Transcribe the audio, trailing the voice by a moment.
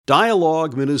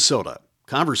Dialogue Minnesota.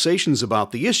 Conversations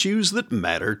about the issues that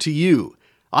matter to you.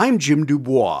 I'm Jim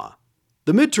Dubois.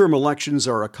 The midterm elections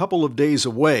are a couple of days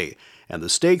away, and the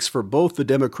stakes for both the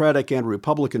Democratic and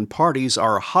Republican parties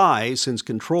are high since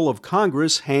control of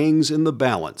Congress hangs in the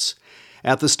balance.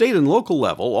 At the state and local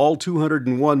level, all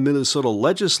 201 Minnesota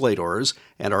legislators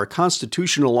and our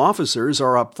constitutional officers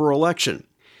are up for election.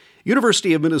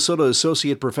 University of Minnesota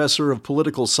Associate Professor of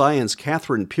Political Science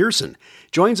Catherine Pearson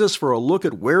joins us for a look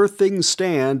at where things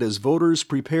stand as voters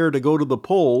prepare to go to the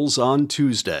polls on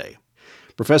Tuesday.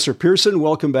 Professor Pearson,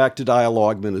 welcome back to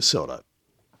Dialogue Minnesota.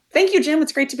 Thank you, Jim.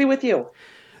 It's great to be with you.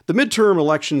 The midterm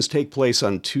elections take place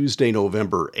on Tuesday,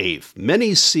 November 8th.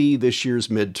 Many see this year's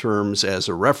midterms as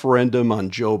a referendum on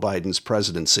Joe Biden's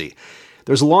presidency.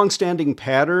 There's a long-standing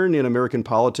pattern in American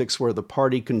politics where the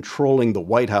party controlling the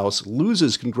White House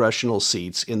loses congressional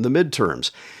seats in the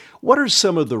midterms. What are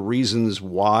some of the reasons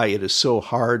why it is so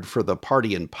hard for the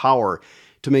party in power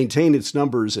to maintain its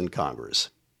numbers in Congress?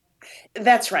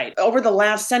 That's right. Over the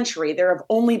last century, there have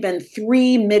only been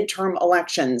 3 midterm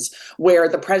elections where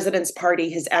the president's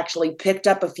party has actually picked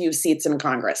up a few seats in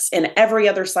Congress. In every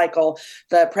other cycle,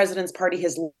 the president's party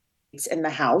has in the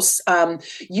House,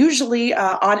 usually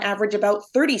on average about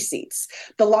 30 seats.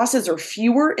 The losses are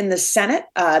fewer in the Senate.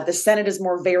 The Senate is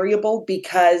more variable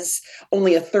because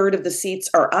only a third of the seats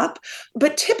are up.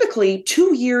 But typically,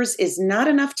 2 years is not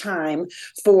enough time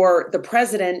for the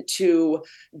president to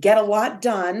get a lot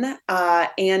done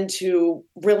and to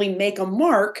really make a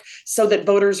mark so that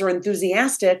voters are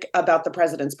enthusiastic about the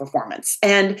president's performance.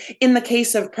 And in the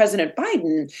case of President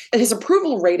Biden, his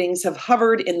approval ratings have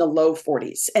hovered in the low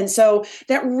 40s. And so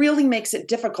that really makes it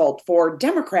difficult for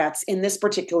Democrats in this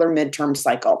particular midterm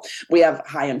cycle. We have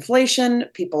high inflation.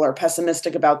 People are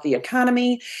pessimistic about the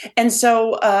economy. And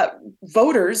so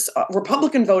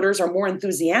Republican voters are more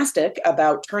enthusiastic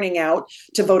about turning out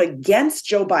to vote against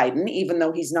Joe Biden, even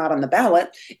though he's not on the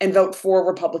ballot, and vote for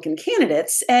Republican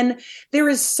candidates. And there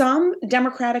is some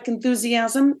Democratic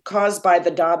enthusiasm caused by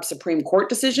the Dobbs Supreme Court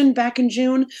decision back in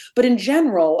June. But in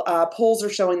general, polls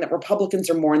are showing that Republicans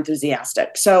are more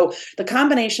enthusiastic. So the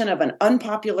combination of an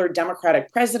unpopular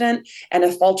Democratic president and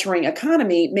a faltering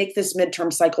economy make this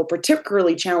midterm cycle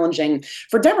particularly challenging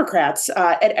for Democrats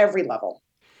at every level.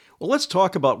 Well, let's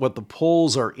talk about what the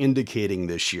polls are indicating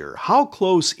this year. How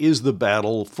close is the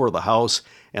battle for the House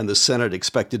and the Senate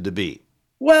expected to be?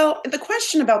 Well, the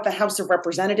question about the House of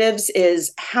Representatives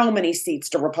is how many seats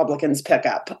do Republicans pick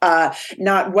up,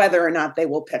 not whether or not they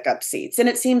will pick up seats. And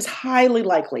it seems highly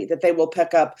likely that they will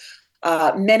pick up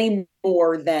many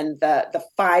more than the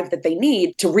 5 that they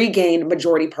need to regain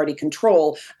majority party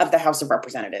control of the House of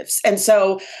Representatives. And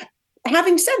so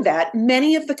having said that,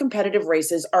 many of the competitive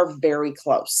races are very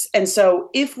close. And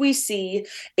so if we see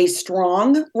a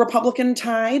strong Republican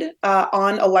tide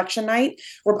on election night,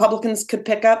 Republicans could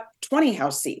pick up 20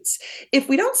 House seats. If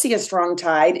we don't see a strong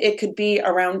tide, it could be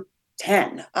around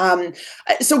 10.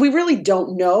 So we really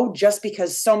don't know, just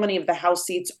because so many of the House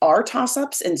seats are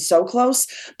toss-ups and so close,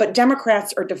 but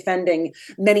Democrats are defending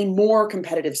many more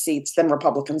competitive seats than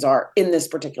Republicans are in this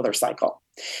particular cycle.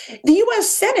 The U.S.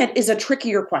 Senate is a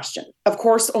trickier question. Of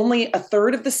course, only a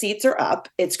third of the seats are up.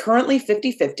 It's currently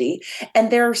 50-50, and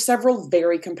there are several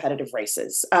very competitive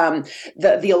races.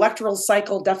 The electoral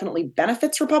cycle definitely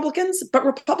benefits Republicans, but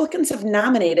Republicans have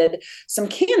nominated some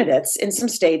candidates in some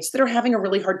states that are having a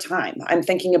really hard time. I'm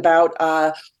thinking about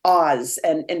Oz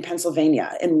in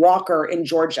Pennsylvania, and Walker in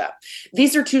Georgia.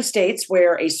 These are 2 states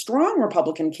where a strong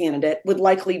Republican candidate would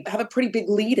likely have a pretty big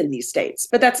lead in these states,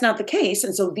 but that's not the case.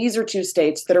 And so these are 2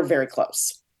 states that are very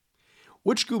close.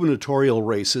 Which gubernatorial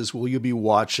races will you be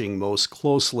watching most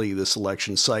closely this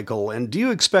election cycle? And do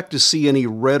you expect to see any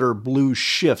red or blue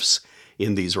shifts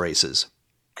in these races?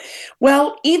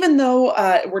 Well, even though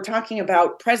we're talking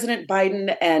about President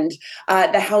Biden and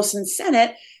the House and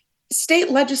Senate,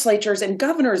 state legislatures and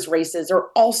governors' races are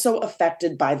also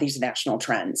affected by these national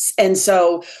trends. And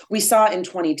so we saw in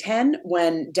 2010,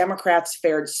 when Democrats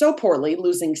fared so poorly,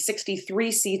 losing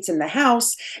 63 seats in the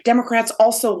House, Democrats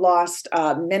also lost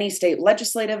many state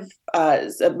legislative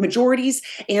majorities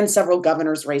and several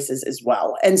governors' races as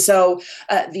well. And so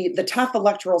the tough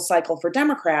electoral cycle for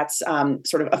Democrats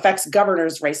sort of affects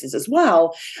governors' races as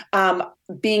well.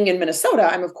 Being in Minnesota,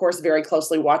 I'm, of course, very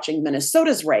closely watching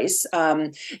Minnesota's race.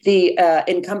 The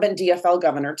incumbent DFL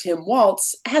governor, Tim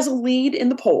Walz, has a lead in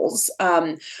the polls,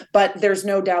 but there's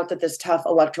no doubt that this tough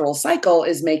electoral cycle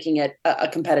is making it a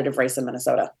competitive race in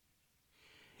Minnesota.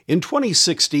 In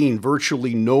 2016,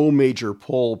 virtually no major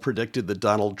poll predicted that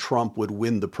Donald Trump would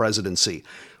win the presidency.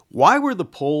 Why were the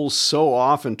polls so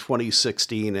off in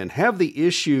 2016, and have the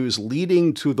issues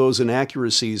leading to those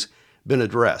inaccuracies been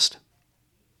addressed?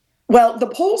 Well, the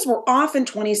polls were off in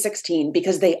 2016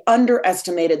 because they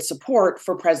underestimated support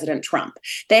for President Trump.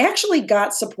 They actually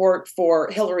got support for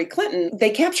Hillary Clinton. They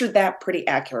captured that pretty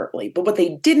accurately. But what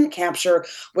they didn't capture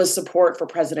was support for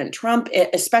President Trump,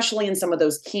 especially in some of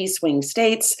those key swing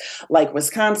states like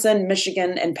Wisconsin,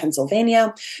 Michigan, and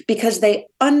Pennsylvania, because they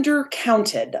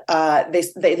undercounted.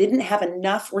 They didn't have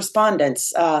enough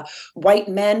respondents, white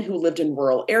men who lived in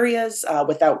rural areas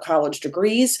without college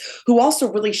degrees, who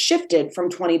also really shifted from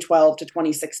 2012 to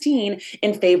 2016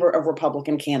 in favor of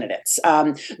Republican candidates.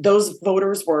 Those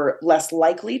voters were less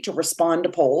likely to respond to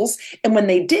polls. And when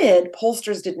they did,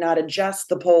 pollsters did not adjust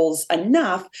the polls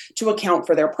enough to account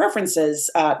for their preferences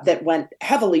that went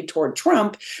heavily toward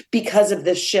Trump because of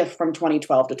this shift from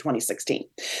 2012 to 2016.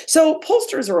 So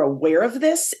pollsters are aware of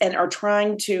this and are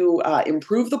trying to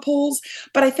improve the polls.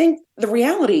 But I think the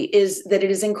reality is that it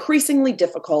is increasingly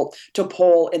difficult to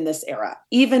poll in this era,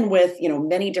 even with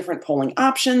many different polling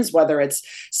options, whether it's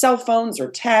cell phones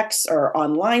or texts or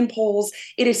online polls.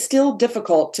 It is still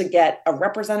difficult to get a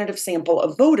representative sample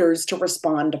of voters to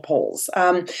respond to polls.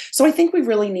 So I think we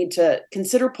really need to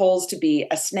consider polls to be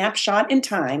a snapshot in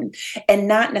time and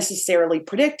not necessarily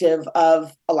predictive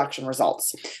of election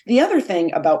results. The other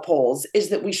thing about polls is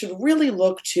that we should really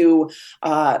look to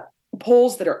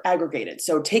polls that are aggregated.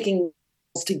 So taking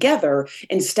polls together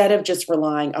instead of just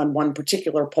relying on one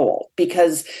particular poll,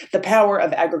 because the power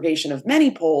of aggregation of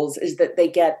many polls is that they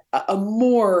get a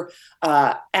more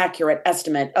accurate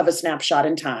estimate of a snapshot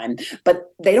in time,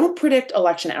 but they don't predict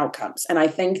election outcomes. And I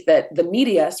think that the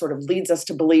media sort of leads us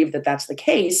to believe that that's the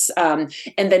case. And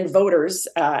then voters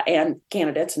and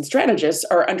candidates and strategists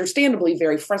are understandably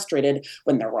very frustrated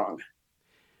when they're wrong.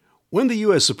 When the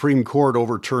U.S. Supreme Court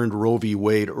overturned Roe v.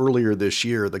 Wade earlier this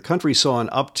year, the country saw an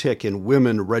uptick in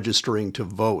women registering to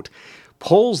vote.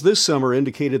 Polls this summer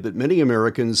indicated that many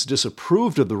Americans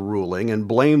disapproved of the ruling and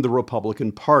blamed the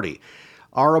Republican Party.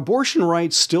 Are abortion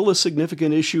rights still a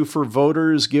significant issue for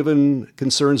voters, given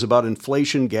concerns about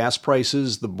inflation, gas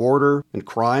prices, the border, and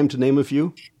crime, to name a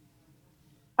few?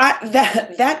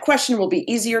 That question will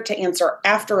be easier to answer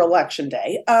after Election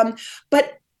Day.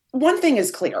 But one thing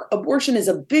is clear: abortion is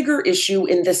a bigger issue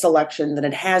in this election than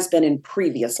it has been in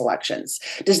previous elections.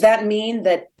 Does that mean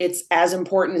that it's as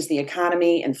important as the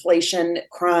economy, inflation,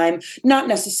 crime? Not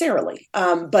necessarily.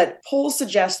 But polls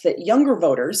suggest that younger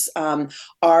voters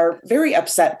are very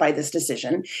upset by this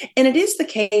decision. And it is the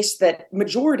case that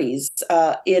majorities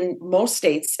in most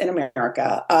states in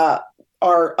America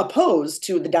are opposed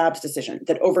to the Dobbs decision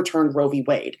that overturned Roe v.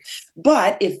 Wade.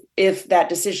 But if that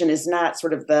decision is not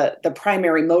sort of the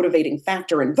primary motivating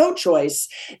factor in vote choice,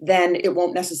 then it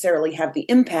won't necessarily have the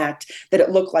impact that it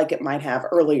looked like it might have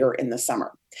earlier in the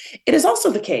summer. It is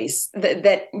also the case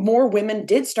that more women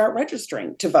did start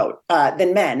registering to vote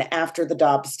than men after the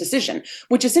Dobbs decision,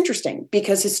 which is interesting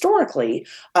because historically,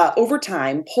 over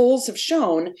time, polls have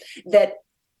shown that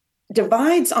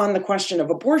divides on the question of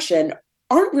abortion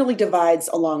aren't really divides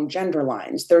along gender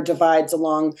lines. They're divides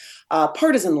along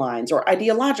partisan lines or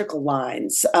ideological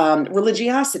lines,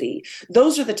 religiosity.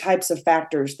 Those are the types of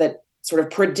factors that sort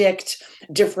of predict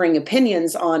differing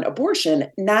opinions on abortion,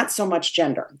 not so much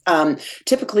gender.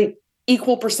 Typically,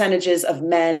 equal percentages of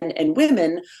men and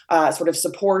women sort of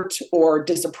support or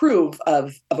disapprove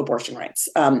of abortion rights,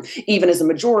 even as a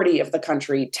majority of the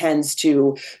country tends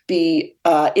to be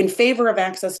in favor of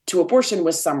access to abortion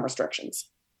with some restrictions.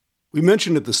 We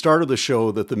mentioned at the start of the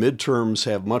show that the midterms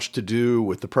have much to do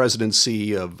with the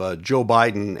presidency of Joe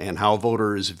Biden and how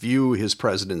voters view his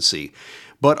presidency.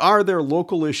 But are there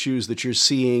local issues that you're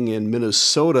seeing in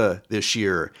Minnesota this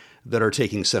year that are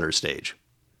taking center stage?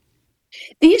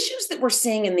 The issues that we're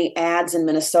seeing in the ads in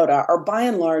Minnesota are by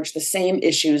and large the same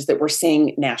issues that we're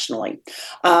seeing nationally.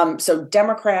 So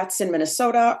Democrats in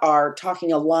Minnesota are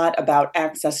talking a lot about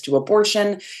access to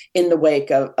abortion in the wake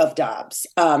of Dobbs.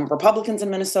 Republicans in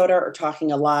Minnesota are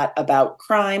talking a lot about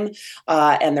crime,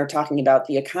 and they're talking about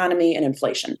the economy and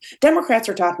inflation. Democrats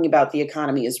are talking about the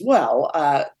economy as well,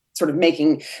 sort of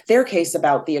making their case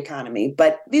about the economy.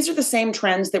 But these are the same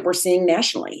trends that we're seeing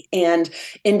nationally. And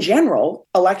in general,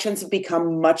 elections have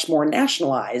become much more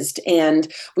nationalized.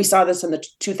 And we saw this in the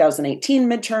 2018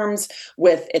 midterms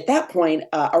with, at that point,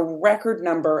 a record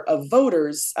number of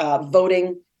voters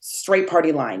voting straight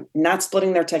party line, not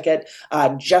splitting their ticket,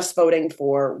 just voting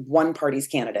for one party's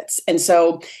candidates. And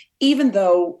so even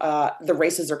though the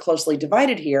races are closely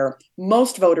divided here,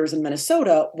 most voters in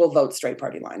Minnesota will vote straight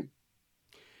party line.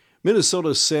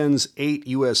 Minnesota sends 8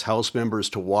 U.S. House members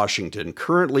to Washington.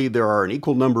 Currently, there are an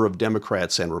equal number of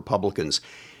Democrats and Republicans.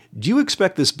 Do you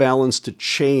expect this balance to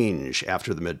change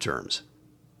after the midterms?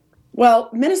 Well,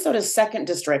 Minnesota's second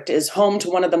district is home to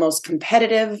one of the most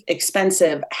competitive,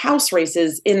 expensive House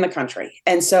races in the country.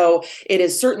 And so it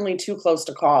is certainly too close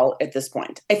to call at this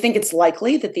point. I think it's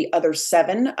likely that the other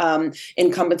seven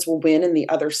incumbents will win in the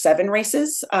other seven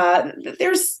races.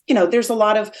 There's a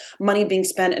lot of money being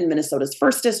spent in Minnesota's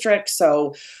first district.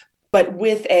 But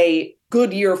with a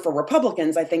good year for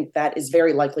Republicans, I think that is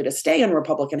very likely to stay in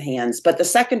Republican hands. But the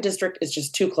second district is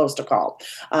just too close to call.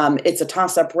 It's a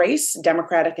toss-up race.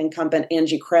 Democratic incumbent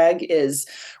Angie Craig is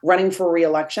running for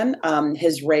re-election,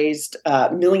 has raised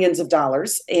millions of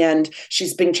dollars, and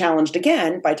she's being challenged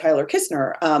again by Tyler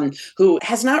Kistner, who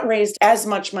has not raised as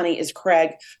much money as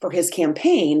Craig for his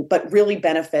campaign, but really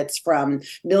benefits from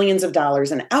millions of dollars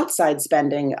in outside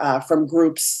spending from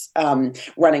groups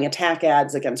running attack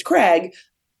ads against Craig.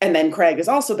 And then Craig is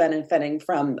also benefiting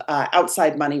from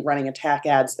outside money running attack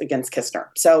ads against Kistner.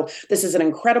 So this is an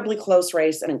incredibly close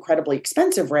race, an incredibly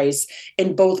expensive race,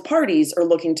 and both parties are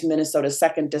looking to Minnesota's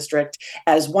second district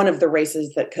as one of the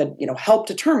races that could, help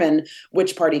determine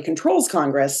which party controls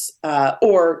Congress,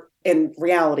 or in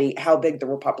reality, how big the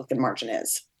Republican margin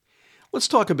is. Let's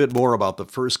talk a bit more about the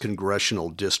first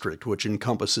congressional district, which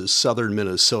encompasses southern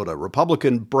Minnesota.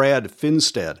 Republican Brad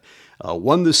Finstad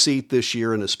won the seat this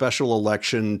year in a special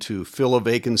election to fill a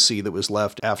vacancy that was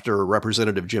left after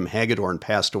Representative Jim Hagedorn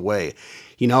passed away.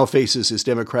 He now faces his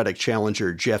Democratic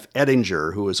challenger, Jeff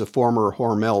Ettinger, who is a former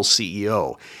Hormel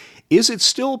CEO. Is it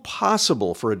still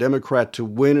possible for a Democrat to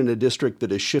win in a district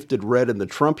that has shifted red in the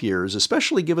Trump years,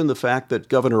 especially given the fact that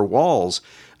Governor Walz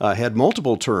had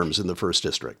multiple terms in the first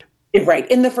district? Right,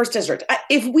 in the first district.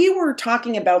 If we were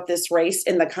talking about this race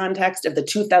in the context of the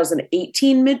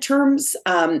 2018 midterms,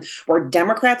 where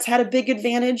Democrats had a big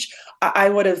advantage, I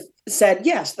would have said,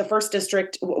 yes, the first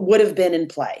district would have been in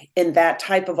play in that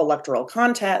type of electoral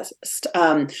contest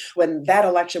when that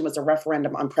election was a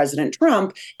referendum on President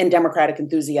Trump, and Democratic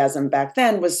enthusiasm back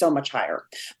then was so much higher.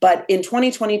 But in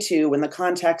 2022, in the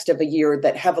context of a year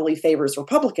that heavily favors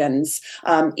Republicans,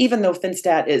 even though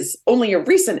Finstad is only a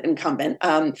recent incumbent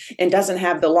and doesn't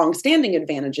have the longstanding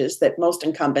advantages that most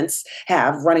incumbents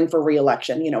have running for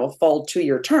re-election, a full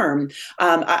 2-year term,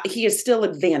 he is still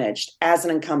advantaged as an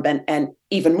incumbent, and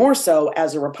even more so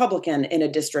as a Republican in a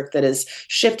district that is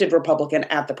shifted Republican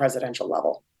at the presidential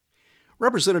level.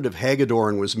 Representative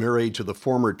Hagedorn was married to the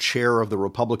former chair of the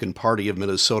Republican Party of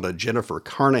Minnesota, Jennifer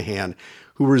Carnahan,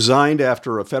 who resigned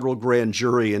after a federal grand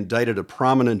jury indicted a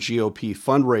prominent GOP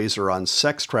fundraiser on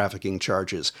sex trafficking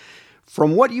charges.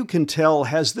 From what you can tell,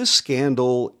 has this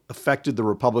scandal affected the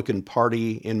Republican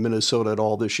Party in Minnesota at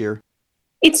all this year?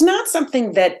 It's not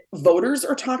something that voters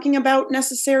are talking about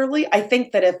necessarily. I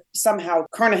think that if somehow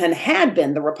Carnahan had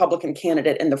been the Republican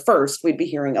candidate in the first, we'd be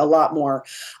hearing a lot more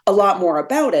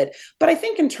about it. But I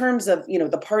think in terms of,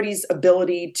 the party's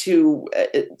ability to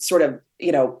sort of,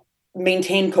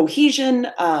 maintain cohesion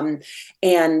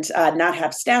and not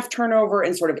have staff turnover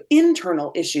and sort of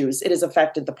internal issues, it has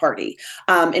affected the party.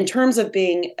 In terms of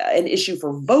being an issue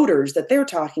for voters that they're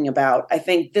talking about, I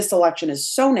think this election is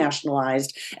so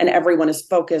nationalized and everyone is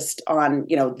focused on,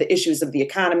 the issues of the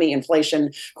economy,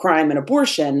 inflation, crime, and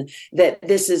abortion, that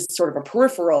this is sort of a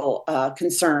peripheral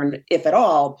concern, if at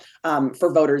all,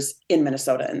 for voters in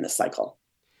Minnesota in this cycle.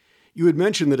 You had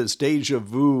mentioned that it's deja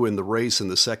vu in the race in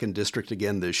the second district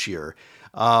again this year.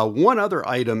 One other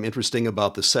item interesting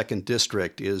about the second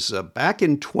district is back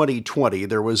in 2020,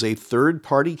 there was a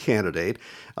third-party candidate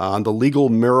on the Legal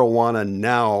Marijuana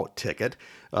Now ticket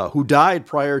who died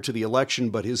prior to the election,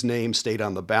 but his name stayed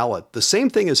on the ballot. The same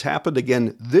thing has happened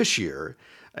again this year.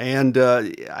 And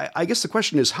I guess the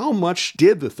question is, how much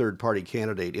did the third-party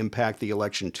candidate impact the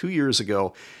election 2 years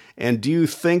ago? And do you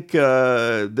think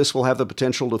this will have the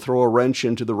potential to throw a wrench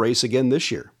into the race again this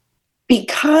year?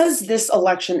 Because this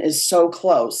election is so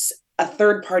close, a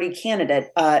third-party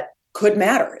candidate could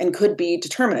matter and could be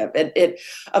determinative. It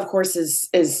of course,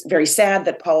 is very sad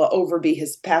that Paula Overby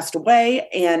has passed away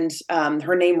and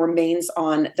her name remains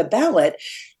on the ballot.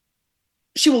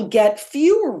 She will get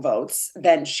fewer votes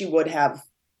than she would have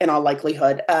in all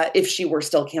likelihood, if she were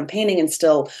still campaigning and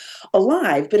still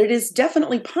alive. But it is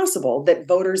definitely possible that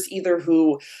voters either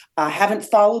who haven't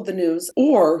followed the news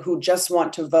or who just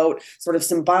want to vote sort of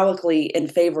symbolically in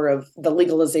favor of the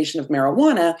legalization of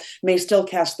marijuana may still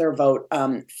cast their vote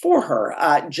for her,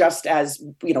 just as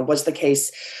was the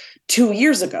case 2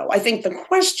 years ago. I think the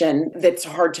question that's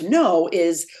hard to know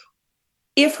is,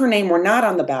 if her name were not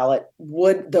on the ballot,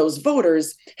 would those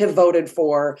voters have voted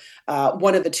for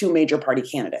one of the two major party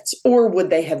candidates? Or would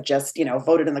they have just,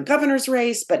 voted in the governor's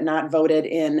race, but not voted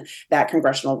in that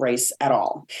congressional race at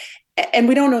all? And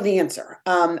we don't know the answer.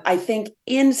 I think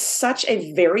in such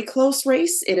a very close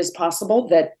race, it is possible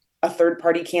that a third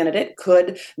party candidate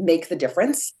could make the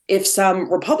difference. If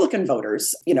some Republican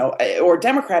voters, or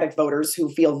Democratic voters who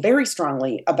feel very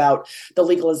strongly about the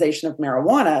legalization of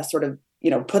marijuana sort of,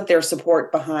 put their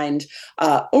support behind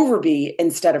Overby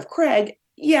instead of Craig,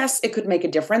 yes, it could make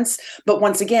a difference. But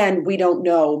once again, we don't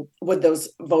know, would those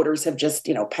voters have just,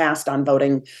 passed on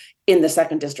voting in the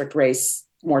second district race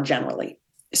more generally.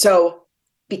 So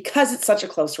because it's such a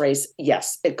close race,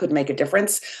 yes, it could make a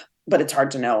difference, but it's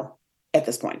hard to know at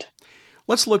this point.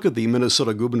 Let's look at the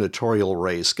Minnesota gubernatorial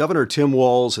race. Governor Tim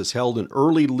Walz has held an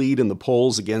early lead in the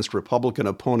polls against Republican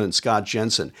opponent Scott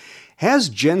Jensen. Has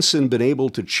Jensen been able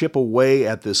to chip away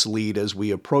at this lead as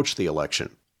we approach the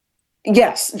election?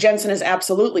 Yes, Jensen has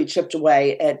absolutely chipped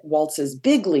away at Walz's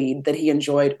big lead that he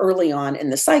enjoyed early on in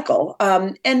the cycle.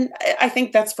 And I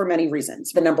think that's for many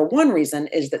reasons. The number one reason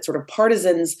is that sort of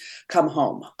partisans come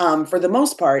home. For the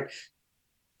most part,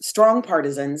 strong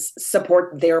partisans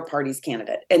support their party's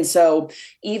candidate. And so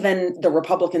even the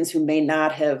Republicans who may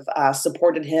not have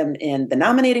supported him in the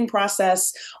nominating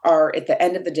process are at the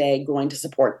end of the day going to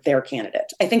support their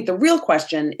candidate. I think the real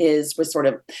question is with sort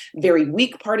of very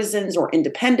weak partisans or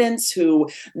independents who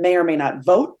may or may not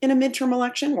vote in a midterm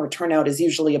election where turnout is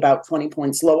usually about 20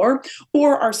 points lower,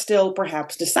 or are still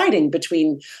perhaps deciding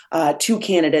between two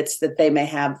candidates that they may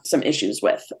have some issues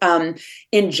with.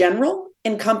 In general,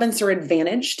 incumbents are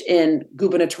advantaged in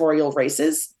gubernatorial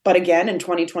races. But again, in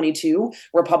 2022,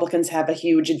 Republicans have a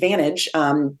huge advantage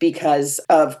because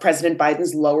of President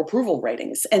Biden's low approval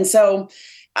ratings. And so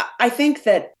I think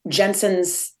that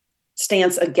Jensen's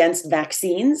stance against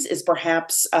vaccines is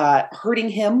perhaps hurting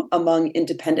him among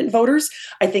independent voters.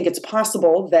 I think it's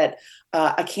possible that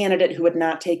a candidate who had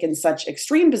not taken such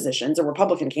extreme positions, a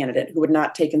Republican candidate who had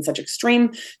not taken such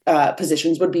extreme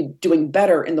positions, would be doing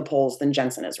better in the polls than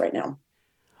Jensen is right now.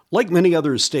 Like many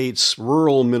other states,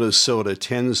 rural Minnesota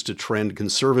tends to trend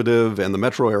conservative and the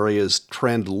metro areas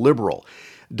trend liberal.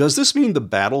 Does this mean the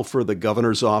battle for the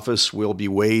governor's office will be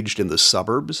waged in the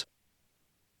suburbs?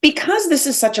 Because this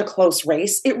is such a close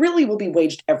race, it really will be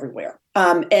waged everywhere.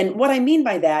 And what I mean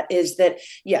by that is that,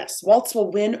 yes, Walz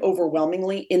will win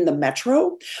overwhelmingly in the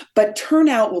metro, but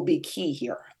turnout will be key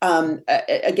here.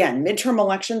 Again, midterm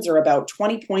elections are about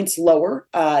 20 points lower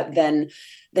than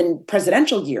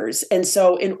presidential years. And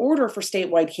so in order for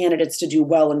statewide candidates to do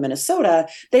well in Minnesota,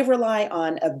 they rely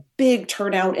on a big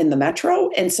turnout in the metro.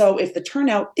 And so if the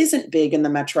turnout isn't big in the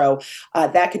metro,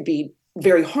 that could be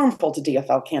very harmful to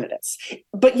DFL candidates.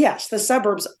 But yes, the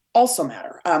suburbs also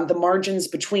matter. The margins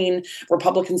between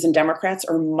Republicans and Democrats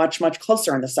are much, much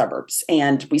closer in the suburbs.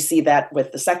 And we see that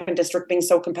with the second district being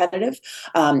so competitive.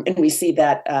 And we see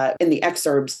that in the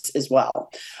exurbs as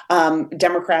well.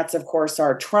 Democrats, of course,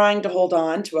 are trying to hold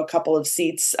on to a couple of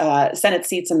seats, Senate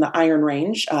seats in the Iron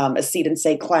Range, a seat in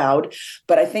St. Cloud.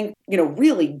 But I think,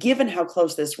 really, given how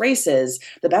close this race is,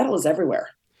 the battle is everywhere.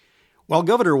 While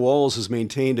Governor Walz has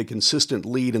maintained a consistent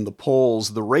lead in the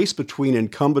polls, the race between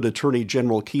incumbent Attorney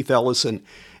General Keith Ellison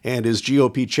and his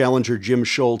GOP challenger Jim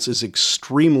Schultz is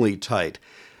extremely tight.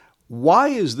 Why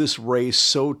is this race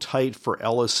so tight for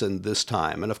Ellison this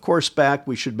time? And of course, back,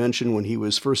 we should mention, when he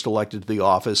was first elected to the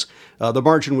office, the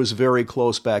margin was very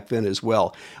close back then as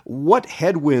well. What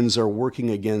headwinds are working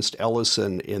against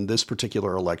Ellison in this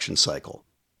particular election cycle?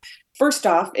 First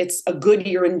off, it's a good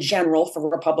year in general for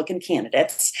Republican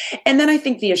candidates. And then I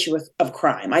think the issue of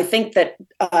crime. I think that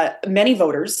many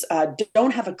voters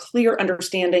don't have a clear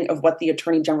understanding of what the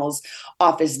Attorney General's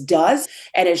office does.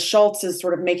 And as Schultz is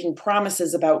sort of making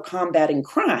promises about combating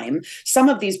crime, some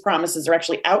of these promises are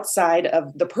actually outside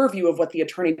of the purview of what the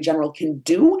Attorney General can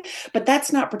do. But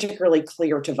that's not particularly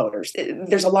clear to voters.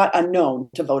 There's a lot unknown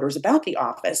to voters about the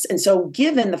office. And so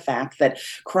given the fact that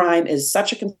crime is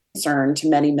such a concern to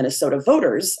many Minnesota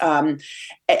voters,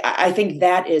 I think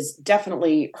that is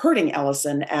definitely hurting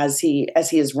Ellison as he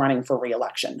is running for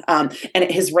re-election. And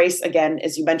his race, again,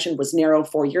 as you mentioned, was narrow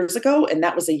 4 years ago, and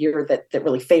that was a year that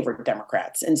really favored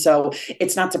Democrats. And so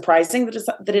it's not surprising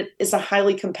that it is a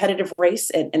highly competitive race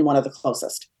and one of the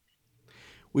closest.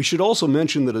 We should also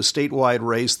mention that a statewide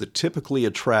race that typically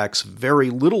attracts very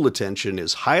little attention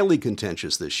is highly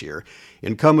contentious this year.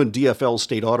 Incumbent DFL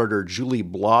State Auditor Julie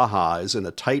Blaha is in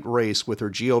a tight race with her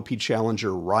GOP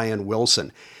challenger Ryan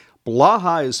Wilson.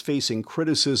 Blaha is facing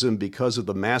criticism because of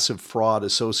the massive fraud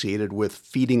associated with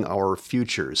Feeding Our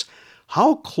Futures.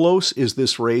 How close is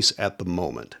this race at the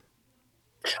moment?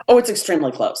 Oh, it's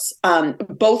extremely close,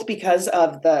 both because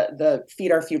of the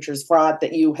Feed Our Futures fraud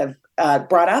that you have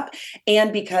brought up,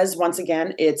 and because, once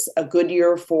again, it's a good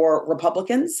year for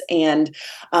Republicans and,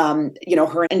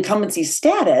 her incumbency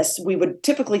status, we would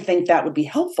typically think that would be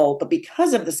helpful. But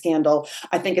because of the scandal,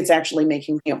 I think it's actually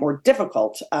making it more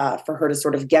difficult for her to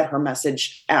sort of get her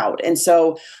message out. And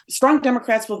so strong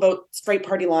Democrats will vote straight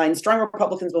party line, strong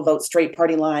Republicans will vote straight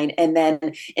party line. And then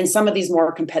in some of these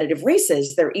more competitive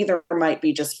races, there either might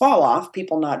be just fall off,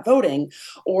 people not voting,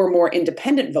 or more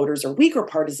independent voters or weaker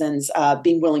partisans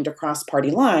being willing to cross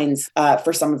party lines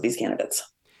for some of these candidates.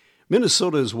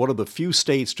 Minnesota is one of the few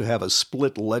states to have a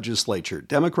split legislature.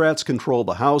 Democrats control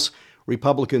the House,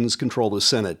 Republicans control the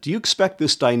Senate. Do you expect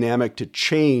this dynamic to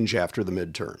change after the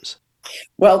midterms?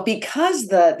 Well, because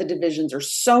the divisions are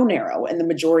so narrow and the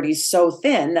majority is so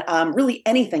thin, really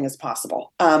anything is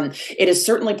possible. It is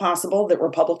certainly possible that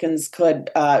Republicans could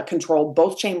control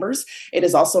both chambers. It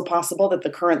is also possible that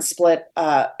the current split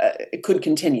could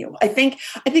continue. I think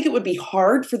it would be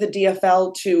hard for the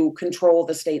DFL to control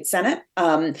the state Senate.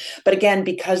 But again,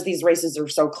 because these races are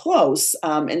so close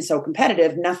and so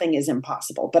competitive, nothing is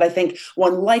impossible. But I think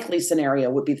one likely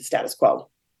scenario would be the status quo.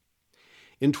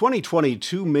 In 2020,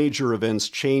 two major events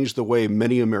changed the way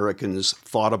many Americans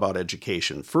thought about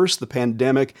education. First, the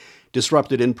pandemic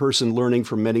disrupted in-person learning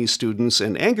for many students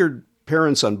and angered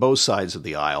parents on both sides of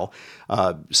the aisle.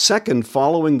 Second,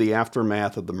 following the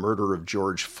aftermath of the murder of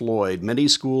George Floyd, many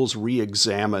schools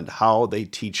re-examined how they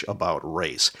teach about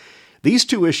race. These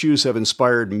two issues have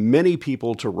inspired many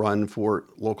people to run for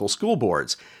local school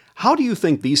boards. How do you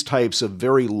think these types of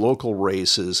very local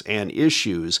races and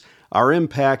issues are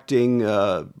impacting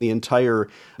the entire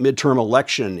midterm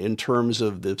election in terms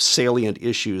of the salient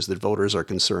issues that voters are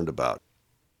concerned about?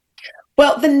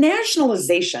 Well, the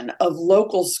nationalization of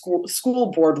local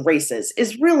school board races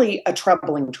is really a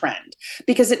troubling trend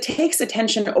because it takes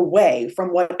attention away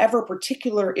from whatever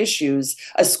particular issues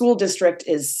a school district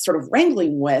is sort of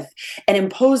wrangling with and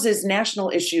imposes national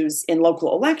issues in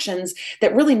local elections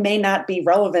that really may not be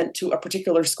relevant to a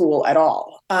particular school at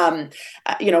all.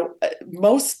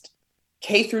 Most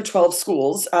K through 12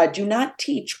 schools do not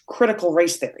teach critical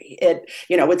race theory.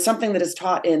 It's something that is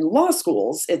taught in law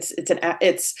schools. It's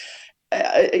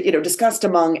discussed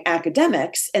among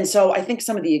academics. And so I think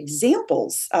some of the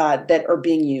examples that are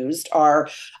being used are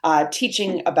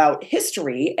teaching about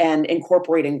history and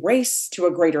incorporating race to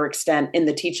a greater extent in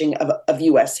the teaching of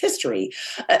U.S. history.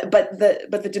 But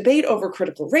the debate over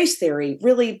critical race theory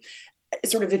really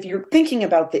sort of, if you're thinking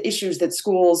about the issues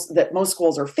that most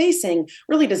schools are facing,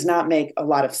 really does not make a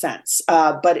lot of sense.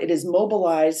 But it has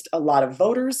mobilized a lot of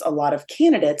voters, a lot of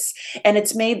candidates, and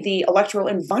it's made the electoral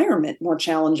environment more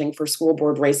challenging for school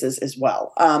board races as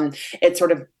well. It's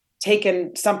sort of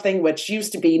taken something which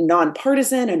used to be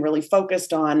nonpartisan and really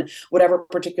focused on whatever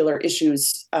particular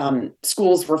issues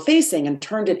schools were facing and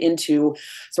turned it into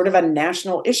sort of a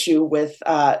national issue with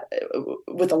a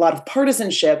lot of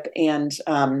partisanship and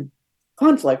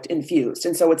conflict infused.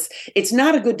 And so it's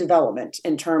not a good development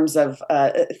in terms of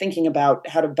thinking about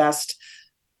how to best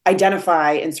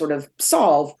identify and sort of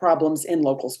solve problems in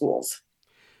local schools.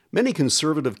 Many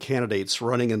conservative candidates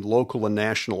running in local and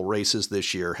national races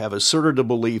this year have asserted a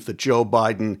belief that Joe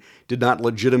Biden did not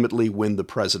legitimately win the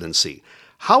presidency.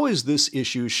 How is this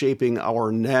issue shaping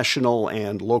our national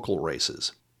and local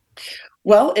races?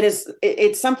 Well,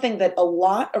 it's something that a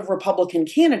lot of Republican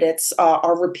candidates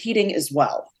are repeating as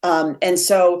well. And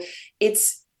so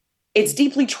it's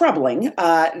deeply troubling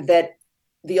that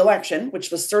the election,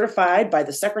 which was certified by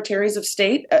the secretaries of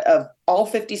state of all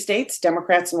 50 states,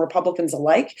 Democrats and Republicans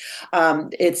alike,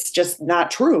 it's just not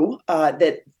true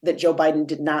that Joe Biden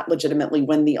did not legitimately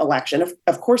win the election.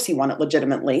 Of course, he won it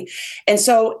legitimately. And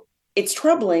so it's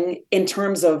troubling in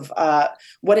terms of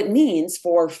what it means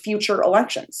for future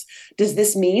elections. Does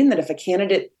this mean that if a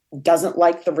candidate doesn't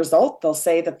like the result, they'll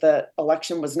say that the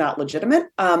election was not legitimate?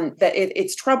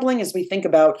 It's troubling as we think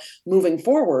about moving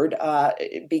forward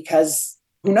because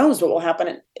who knows what will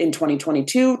happen in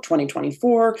 2022,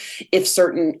 2024, if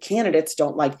certain candidates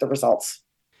don't like the results.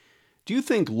 Do you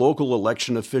think local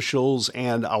election officials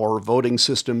and our voting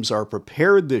systems are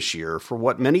prepared this year for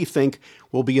what many think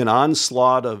will be an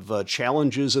onslaught of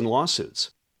challenges and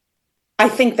lawsuits? I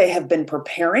think they have been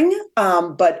preparing,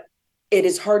 but it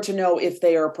is hard to know if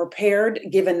they are prepared,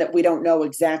 given that we don't know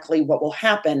exactly what will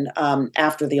happen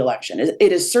after the election.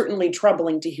 It is certainly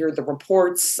troubling to hear the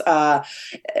reports of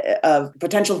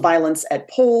potential violence at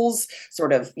polls,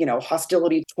 sort of,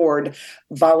 hostility toward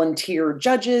volunteer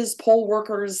judges, poll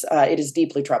workers. It is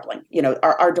deeply troubling.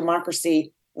 Our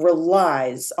democracy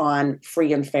relies on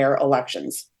free and fair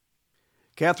elections.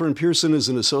 Catherine Pearson is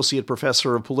an associate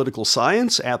professor of political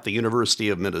science at the University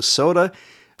of Minnesota.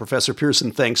 Professor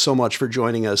Pearson, thanks so much for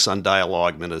joining us on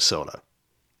Dialogue Minnesota.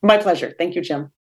 My pleasure. Thank you, Jim.